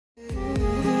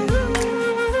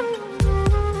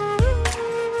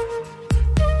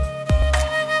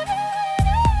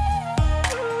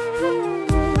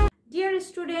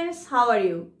how are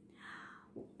you?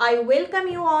 I welcome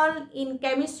you all in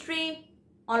chemistry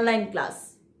online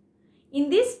class.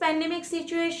 In this pandemic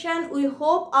situation, we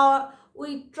hope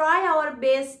we try our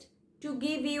best to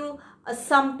give you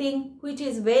something which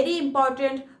is very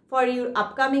important for your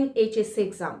upcoming HSC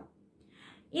exam.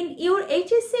 In your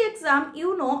HSC exam,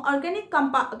 you know organic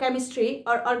chemistry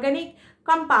or organic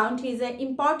compound is an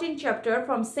important chapter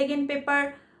from second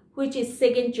paper, which is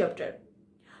second chapter.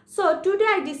 So today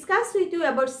I discuss with you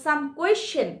about some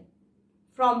question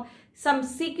from some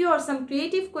CQ or some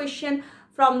creative question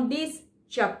from this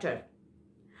chapter.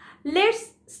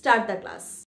 Let's start the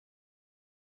class.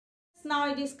 Now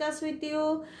I discuss with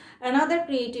you another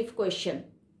creative question.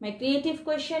 My creative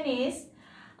question is,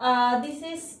 this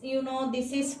is phenol.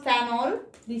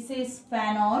 This is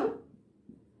phenol.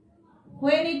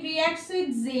 When it reacts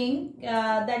with zinc,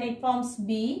 then it forms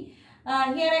B.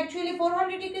 Here actually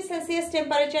 400 degrees Celsius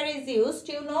temperature is used.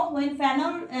 You know, when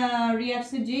phenol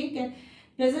reacts with zinc,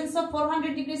 presence of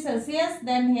 400 degrees Celsius,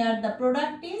 then here the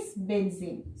product is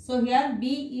benzene. So here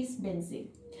B is benzene.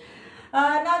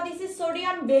 Now this is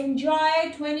sodium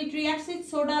benzoate. When it reacts with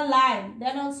soda lime,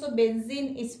 then also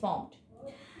benzene is formed.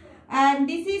 And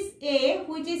this is A,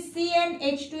 which is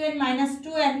CnH2n minus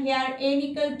 2, and here N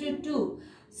equal to 2.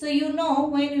 So you know,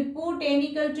 when we put N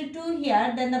equal to 2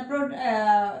 here, then the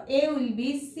A will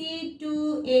be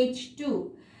C2H2.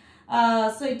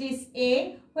 So it is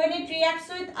A. When it reacts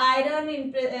with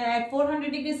iron at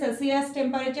 400 degrees Celsius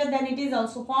temperature, then it is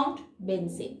also formed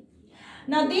benzene.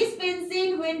 Now this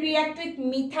benzene, when react with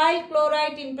methyl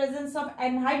chloride in presence of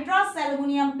anhydrous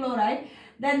aluminum chloride,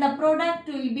 then the product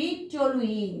will be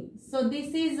toluene. So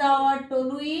this is our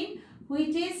toluene,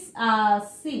 which is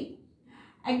C.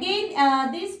 Again,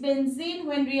 this benzene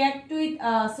when react with,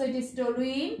 so it is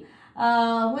toluene.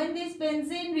 When this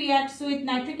benzene reacts with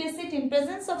nitric acid in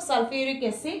presence of sulfuric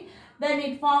acid, then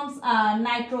it forms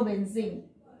nitrobenzene.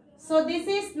 So this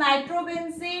is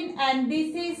nitrobenzene and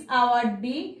this is our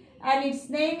D, and its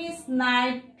name is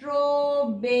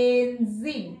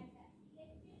nitrobenzene.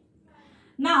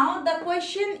 Now the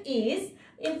question is,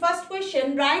 in first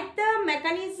question, write the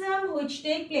mechanism which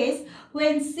take place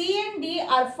when C and D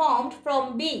are formed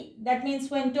from B. That means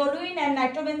when toluene and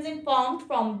nitrobenzene formed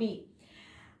from B.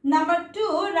 Number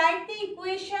 2, write the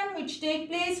equation which take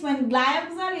place when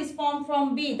glyoxal is formed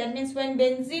from B. That means when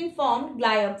benzene formed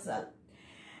glyoxal.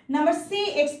 Number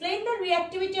C, explain the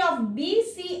reactivity of B,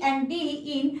 C and D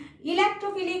in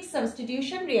electrophilic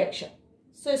substitution reaction.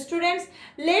 So students,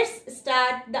 let's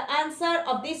start the answer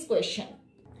of this question.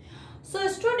 So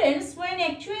students, when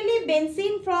actually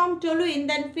benzene from toluene,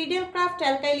 then Friedel-Crafts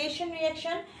alkylation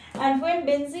reaction, and when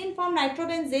benzene from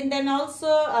nitrobenzene, then also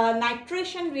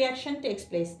nitration reaction takes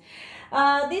place.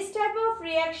 This type of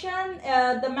reaction,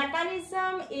 the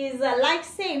mechanism is like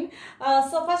same.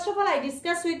 So first of all, I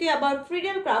discuss with you about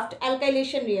Friedel-Crafts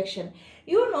alkylation reaction.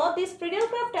 You know, this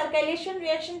Friedel-Crafts alkylation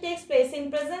reaction takes place in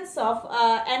presence of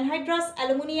anhydrous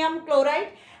aluminum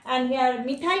chloride, and here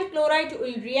methyl chloride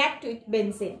will react with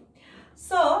benzene.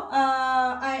 So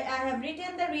I have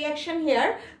written the reaction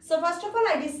here. So first of all,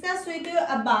 I discuss with you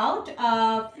about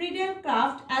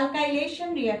Friedel-Crafts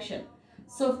alkylation reaction.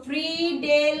 So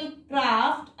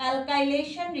Friedel-Crafts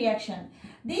alkylation reaction.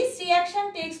 This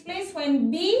reaction takes place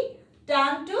when B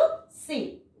turn to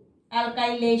C,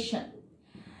 alkylation.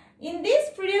 In this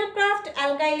Friedel-Crafts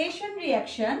alkylation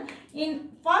reaction,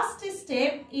 in first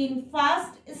step,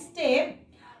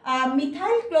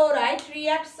 methyl chloride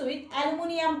reacts with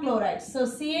aluminum chloride. So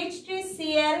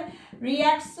CH3Cl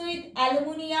reacts with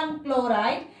aluminum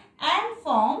chloride and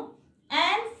form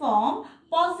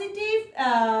positive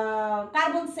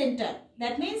carbon center.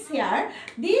 That means here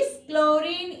this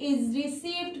chlorine is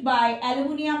received by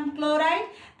aluminum chloride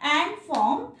and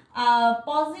form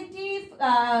positive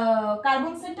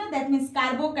carbon center. That means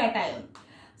carbocation.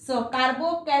 So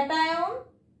carbocation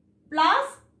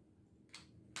plus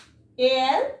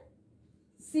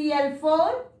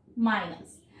AlCl4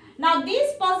 minus. Now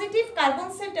this positive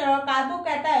carbon center or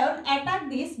carbocation attack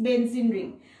this benzene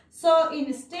ring. So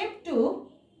in step 2,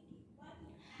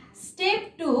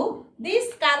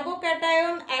 this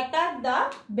carbocation attack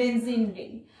the benzene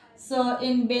ring. So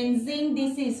in benzene,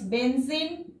 this is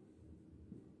benzene.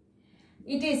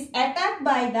 It is attacked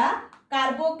by the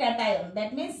carbocation.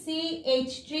 That means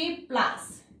CH3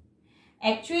 plus.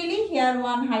 Actually here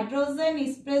one hydrogen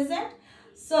is present,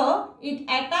 so it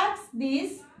attacks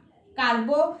this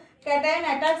carbocation,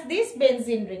 attacks this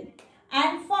benzene ring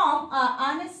and form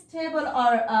unstable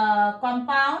or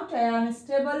compound,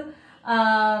 unstable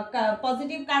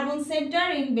positive carbon center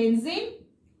in benzene.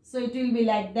 So it will be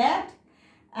like that,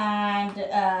 and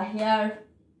here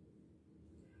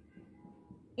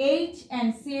H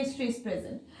and CH3 is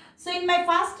present. So in my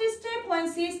first step,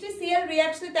 when CH3Cl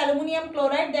reacts with aluminum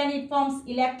chloride, then it forms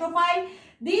electrophile.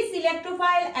 This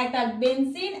electrophile attack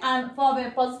benzene and form a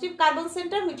positive carbon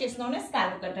center, which is known as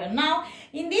carbocation. Now,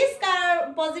 in this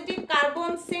positive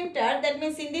carbon center, that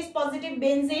means in this positive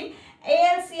benzene,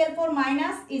 AlCl4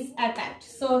 minus is attacked.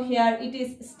 So here it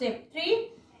is step 3.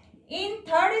 In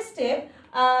third step,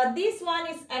 this one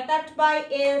is attacked by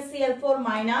AlCl4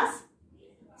 minus.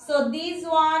 So this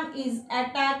one is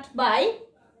attacked by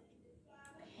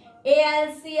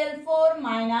AlCl4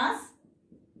 minus,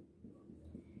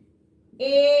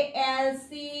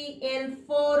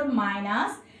 AlCl4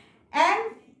 minus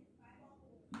and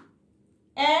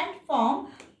form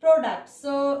product.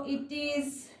 So it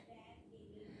is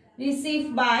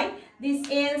received by this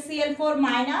AlCl4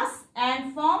 minus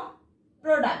and form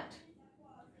product.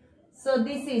 So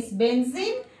this is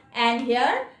benzene and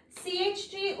here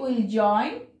CH3 will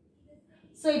join.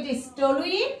 So it is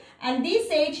toluene and this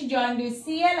H joined with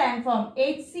Cl and form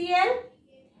HCl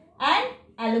and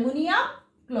aluminium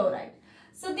chloride.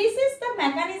 So this is the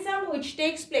mechanism which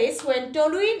takes place when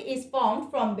toluene is formed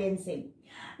from benzene.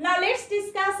 Now let's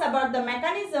discuss about the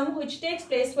mechanism which takes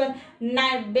place when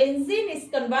benzene is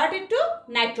converted to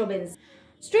nitrobenzene.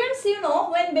 Students, you know,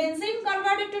 when benzene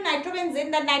converted to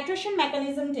nitrobenzene, the nitration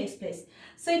mechanism takes place.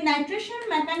 So in nitration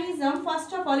mechanism,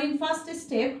 first of all, in first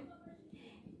step,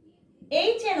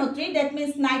 HNO3, that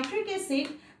means nitric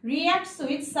acid, reacts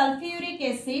with sulfuric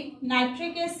acid.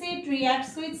 Nitric acid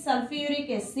reacts with sulfuric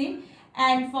acid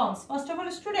and forms. First of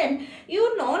all, student,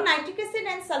 you know nitric acid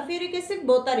and sulfuric acid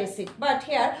both are acid, but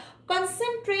here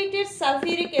concentrated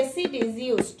sulfuric acid is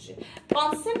used.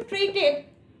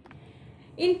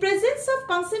 In presence of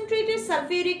concentrated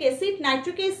sulfuric acid,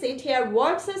 nitric acid here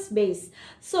works as base.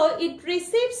 So it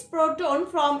receives proton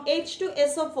from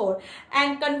H2SO4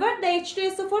 and convert the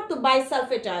H2SO4 to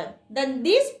bisulfate ion. Then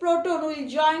this proton will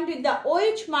join with the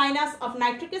OH minus of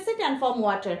nitric acid and form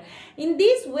water. In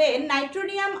this way,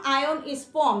 nitronium ion is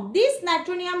formed. This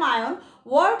nitronium ion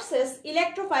works as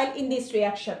electrophile in this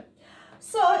reaction.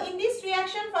 So in this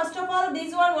reaction, first of all,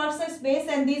 this one works as base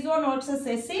and this one works as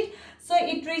acid. So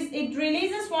it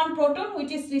releases one proton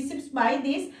which is received by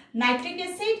this nitric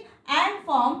acid and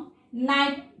form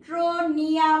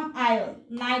nitronium ion.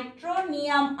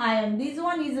 Nitronium ion. This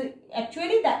one is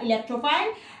actually the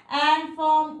electrophile and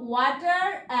form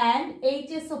water and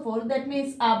HSO4. That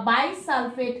means a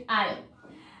bisulfate ion.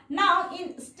 Now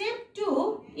in step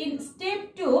 2,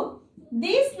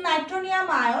 this nitronium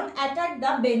ion attack the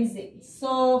benzene.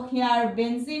 So here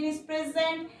benzene is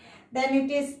present. Then it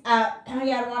is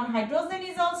here one hydrogen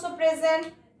is also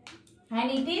present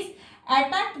and it is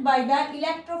attacked by the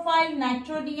electrophile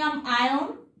nitronium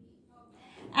ion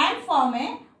and form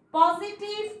a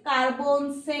positive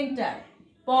carbon center.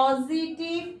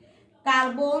 Positive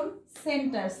carbon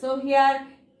center. So here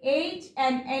H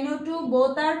and NO2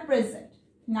 both are present.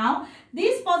 Now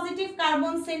this positive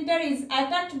carbon center is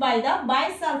attacked by the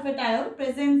bisulfate ion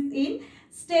present in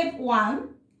step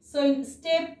 1. So in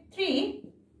step 3,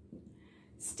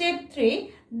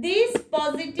 this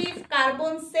positive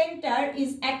carbon center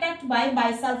is attacked by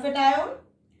bisulfate ion.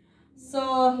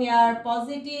 So here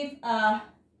positive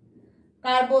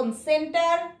carbon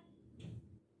center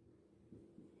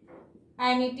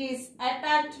and it is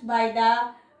attacked by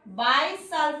the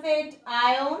bisulfate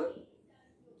ion.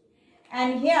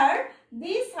 And here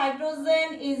this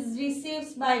hydrogen is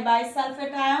received by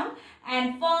bisulfate ion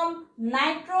and form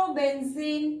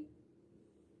nitrobenzene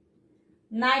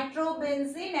and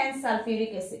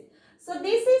sulfuric acid. So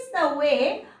this is the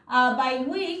way by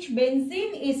which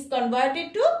benzene is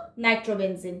converted to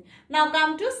nitrobenzene. Now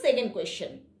come to second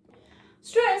question.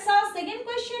 Students, our second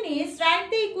question is write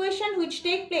the equation which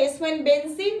take place when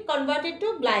benzene converted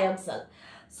to glyoxal.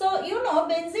 So you know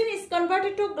benzene is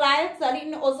converted to glyoxal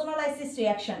in ozonolysis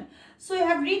reaction. So you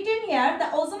have written here the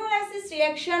ozonolysis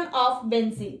reaction of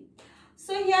benzene.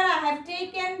 So here I have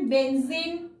taken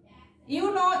benzene.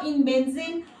 You know in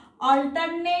benzene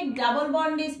alternate double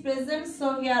bond is present.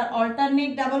 So here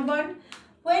alternate double bond.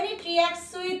 When it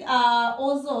reacts with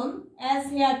ozone, as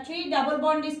here 3 double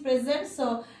bond is present.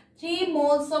 So 3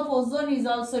 moles of ozone is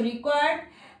also required.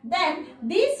 Then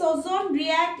this ozone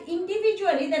react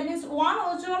individually, that means one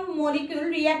ozone molecule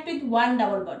react with one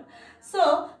double bond.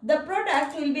 So the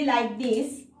product will be like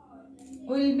this.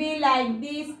 It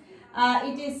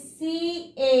is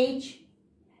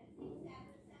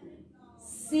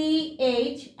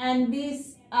CH and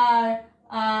these are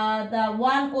the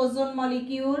one ozone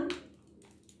molecule.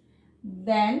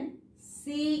 Then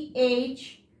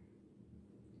CH.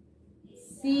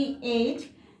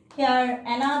 Here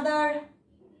another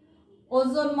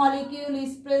ozone molecule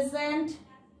is present.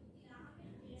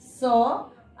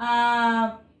 So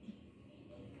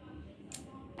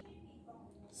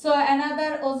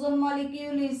another ozone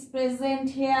molecule is present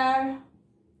here,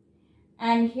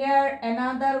 and here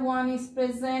another one is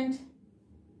present.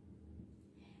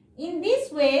 In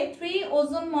this way, 3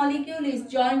 ozone molecule is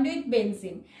joined with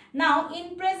benzene. Now,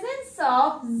 in presence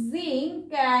of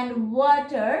zinc and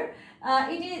water,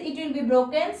 it will be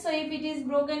broken. So, if it is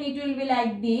broken, it will be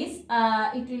like this.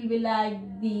 It will be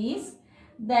like this.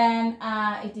 Then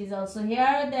it is also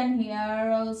here. Then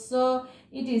here also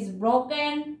it is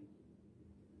broken.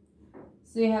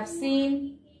 So, you have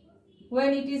seen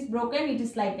when it is broken, it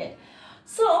is like that.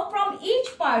 So, from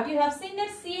each part, you have seen that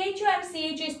CHO and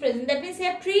CHO is present. That means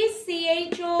here 3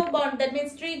 CHO bond. That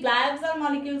means 3 glyoxal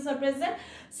molecules are present.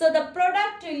 So, the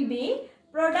product will be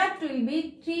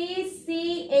 3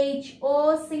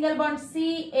 CHO single bond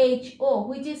CHO,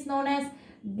 which is known as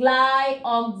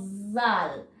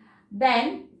glyoxal.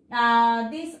 Then,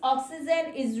 this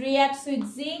oxygen is reacts with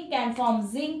zinc and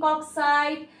forms zinc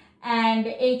oxide and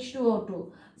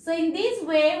H2O2. So, in this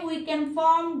way, we can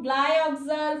form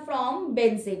glyoxal from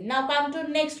benzene. Now, come to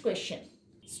next question.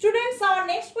 Students, our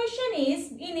next question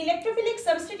is, in electrophilic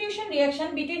substitution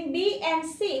reaction between B and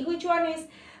C, which one is,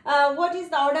 what is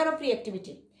the order of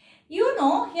reactivity? You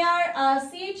know, here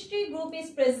CH3 group is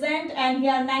present and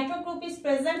here nitro group is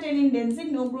present, and in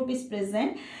benzene no group is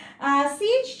present.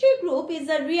 CH3 group is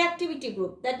a reactivity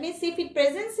group. That means if it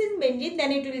presents in benzene,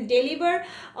 then it will deliver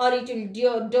or it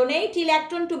will donate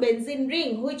electron to benzene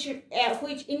ring, which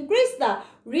increase the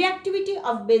reactivity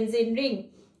of benzene ring.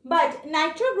 But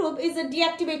nitro group is a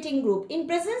deactivating group. In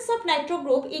presence of nitro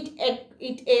group,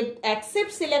 it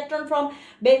accepts electron from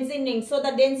benzene ring. So,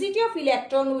 the density of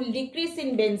electron will decrease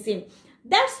in benzene.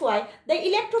 That's why the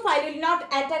electrophile will not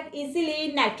attack easily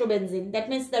in nitrobenzene. That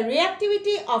means the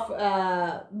reactivity of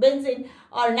benzene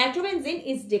or nitrobenzene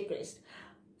is decreased.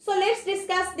 So, let's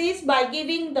discuss this by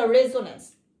giving the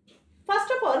resonance.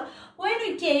 First of all, when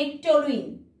we take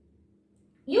toluene,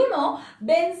 you know,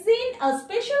 benzene, a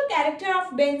special character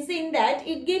of benzene that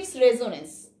it gives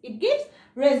resonance. It gives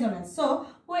resonance. So,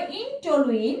 in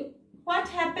toluene, what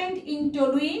happened in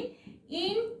toluene?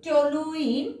 In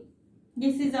toluene,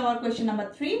 this is our question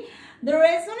number 3. The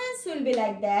resonance will be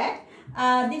like that.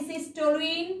 This is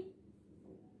toluene.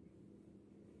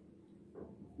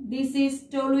 This is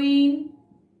toluene.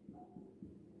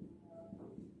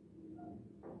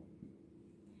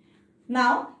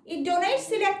 Now, it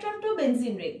donates electron to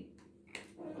benzene ring.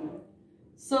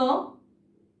 So,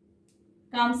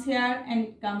 comes here and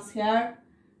it comes here,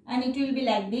 and it will be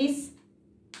like this.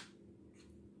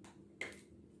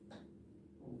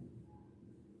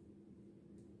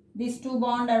 These 2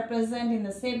 bonds are present in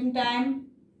the same time.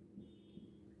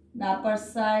 The upper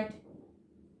side.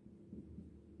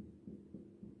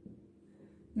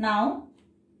 Now,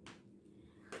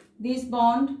 this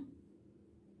bond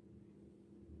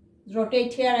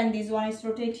rotate here and this one is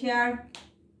rotate here.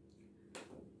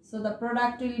 So, the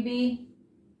product will be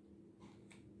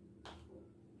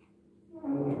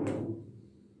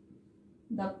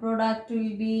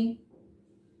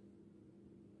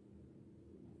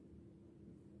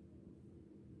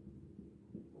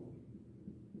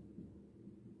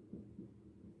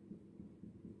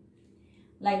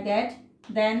like that.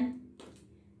 Then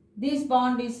this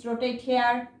bond is rotate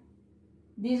here,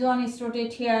 this one is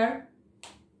rotate here.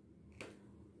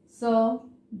 So,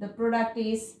 the product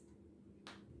is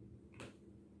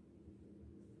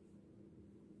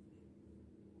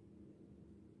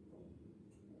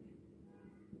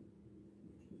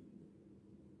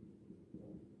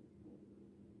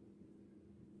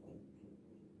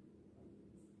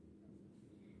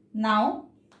now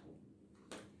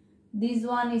this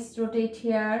one is rotate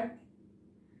here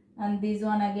and this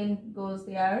one again goes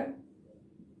there.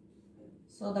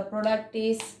 So, the product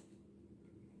is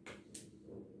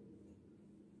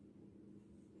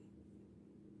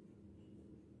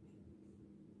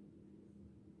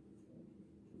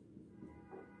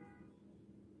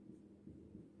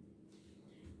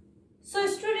so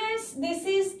students, this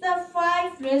is the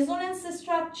 5 resonance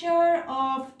structure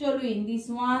of toluene. This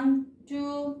 1,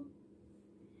 2,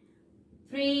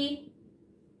 3,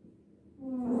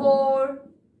 4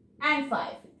 and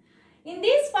 5. In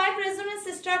this 5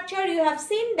 resonance structure, you have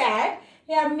seen that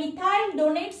here methyl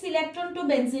donates electron to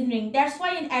benzene ring. That's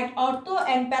why at ortho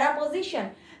and para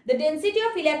position, the density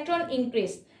of electron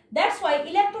increased. That's why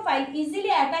electrophile easily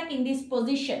attack in this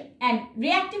position and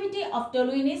reactivity of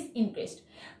toluene is increased.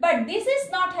 But this is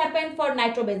not happened for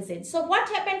nitrobenzene. So what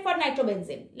happened for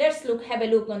nitrobenzene? Let's have a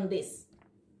look on this.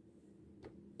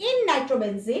 In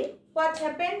nitrobenzene, what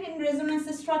happened in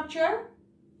resonance structure.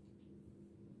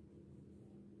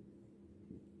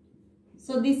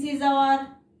 So this is our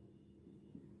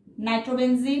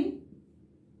nitrobenzene.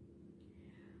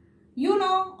 You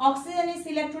know oxygen is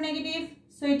electronegative,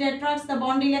 so it attracts the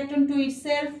bond electron to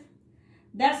itself.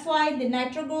 That's why the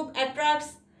nitro group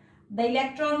attracts the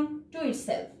electron to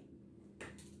itself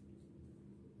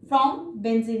from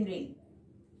benzene ring.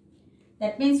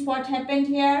 That means what happened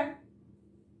here?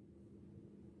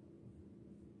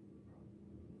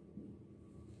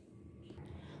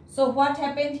 So what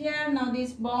happened here? Now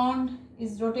this bond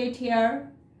is rotate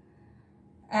here,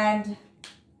 and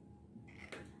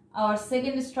our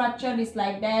second structure is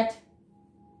like that.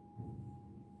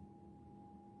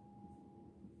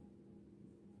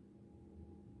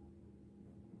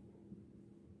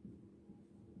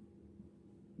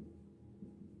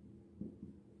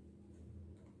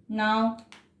 Now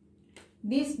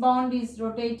this bond is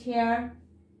rotate here.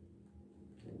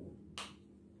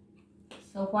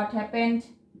 So what happened?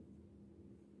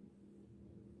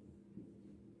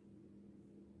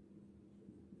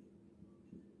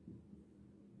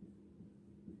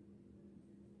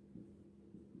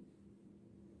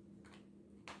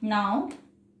 Now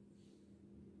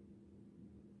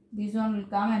this one will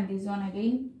come and this one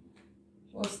again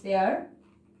goes there.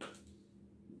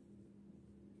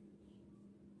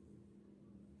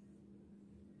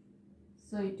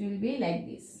 So it will be like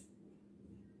this.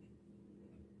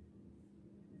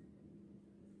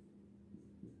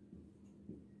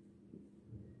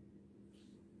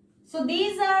 So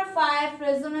these are 5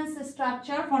 resonance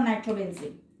structure for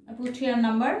nitrobenzene. I put here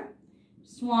number.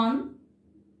 It's 1,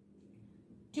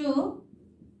 2,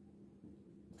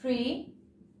 3,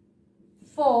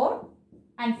 4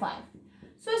 and 5.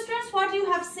 So students, what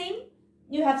you have seen?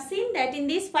 You have seen that in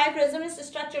these 5 resonance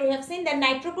structure, we have seen that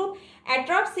nitro group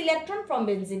attracts electron from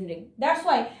benzene ring. That's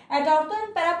why at ortho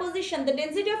and para position, the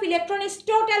density of electron is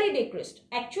totally decreased.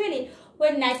 Actually,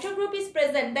 when nitro group is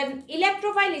present, then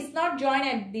electrophile is not joined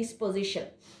at this position.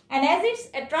 And as it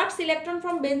attracts electron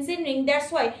from benzene ring,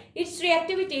 that's why its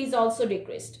reactivity is also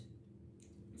decreased.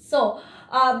 So,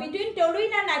 between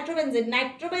toluene and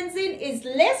nitrobenzene is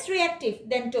less reactive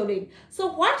than toluene. So,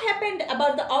 what happened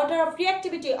about the order of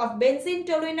reactivity of benzene,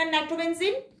 toluene and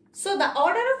nitrobenzene? So, the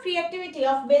order of reactivity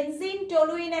of benzene,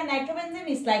 toluene and nitrobenzene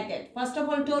is like that. First of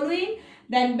all, toluene,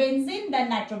 then benzene, then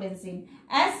nitrobenzene.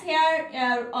 As here,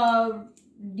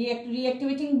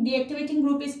 deactivating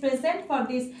group is present for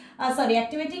this,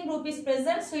 activating group is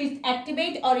present. So, it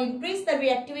activate or increase the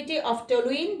reactivity of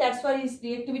toluene. That's why its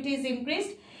reactivity is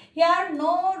increased. Here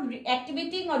no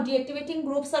activating or deactivating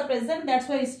groups are present, that's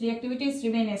why its reactivities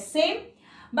remain as same.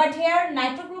 But here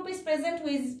nitro group is present,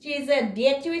 which is a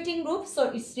deactivating group, so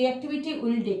its reactivity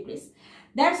will decrease.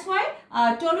 That's why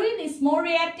toluene is more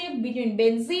reactive between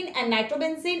benzene and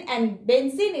nitrobenzene, and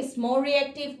benzene is more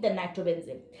reactive than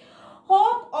nitrobenzene.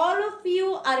 Hope all of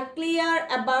you are clear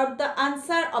about the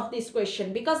answer of this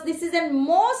question, because this is the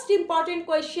most important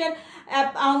question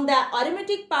on the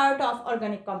aromatic part of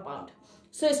organic compound.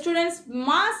 So students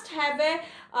must have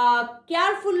a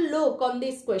careful look on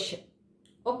this question.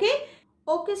 Okay?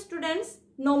 Okay students,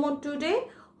 no more today.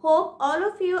 Hope all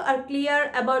of you are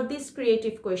clear about this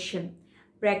creative question.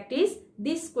 Practice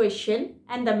this question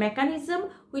and the mechanism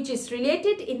which is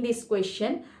related in this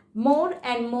question more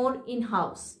and more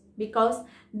in-house, because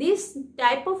this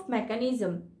type of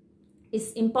mechanism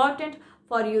is important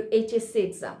for your HSC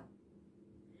exam.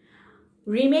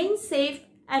 Remain safe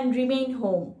and remain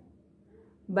home.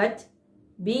 But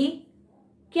be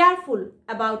careful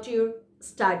about your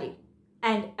study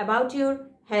and about your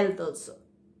health also.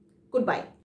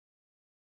 Goodbye.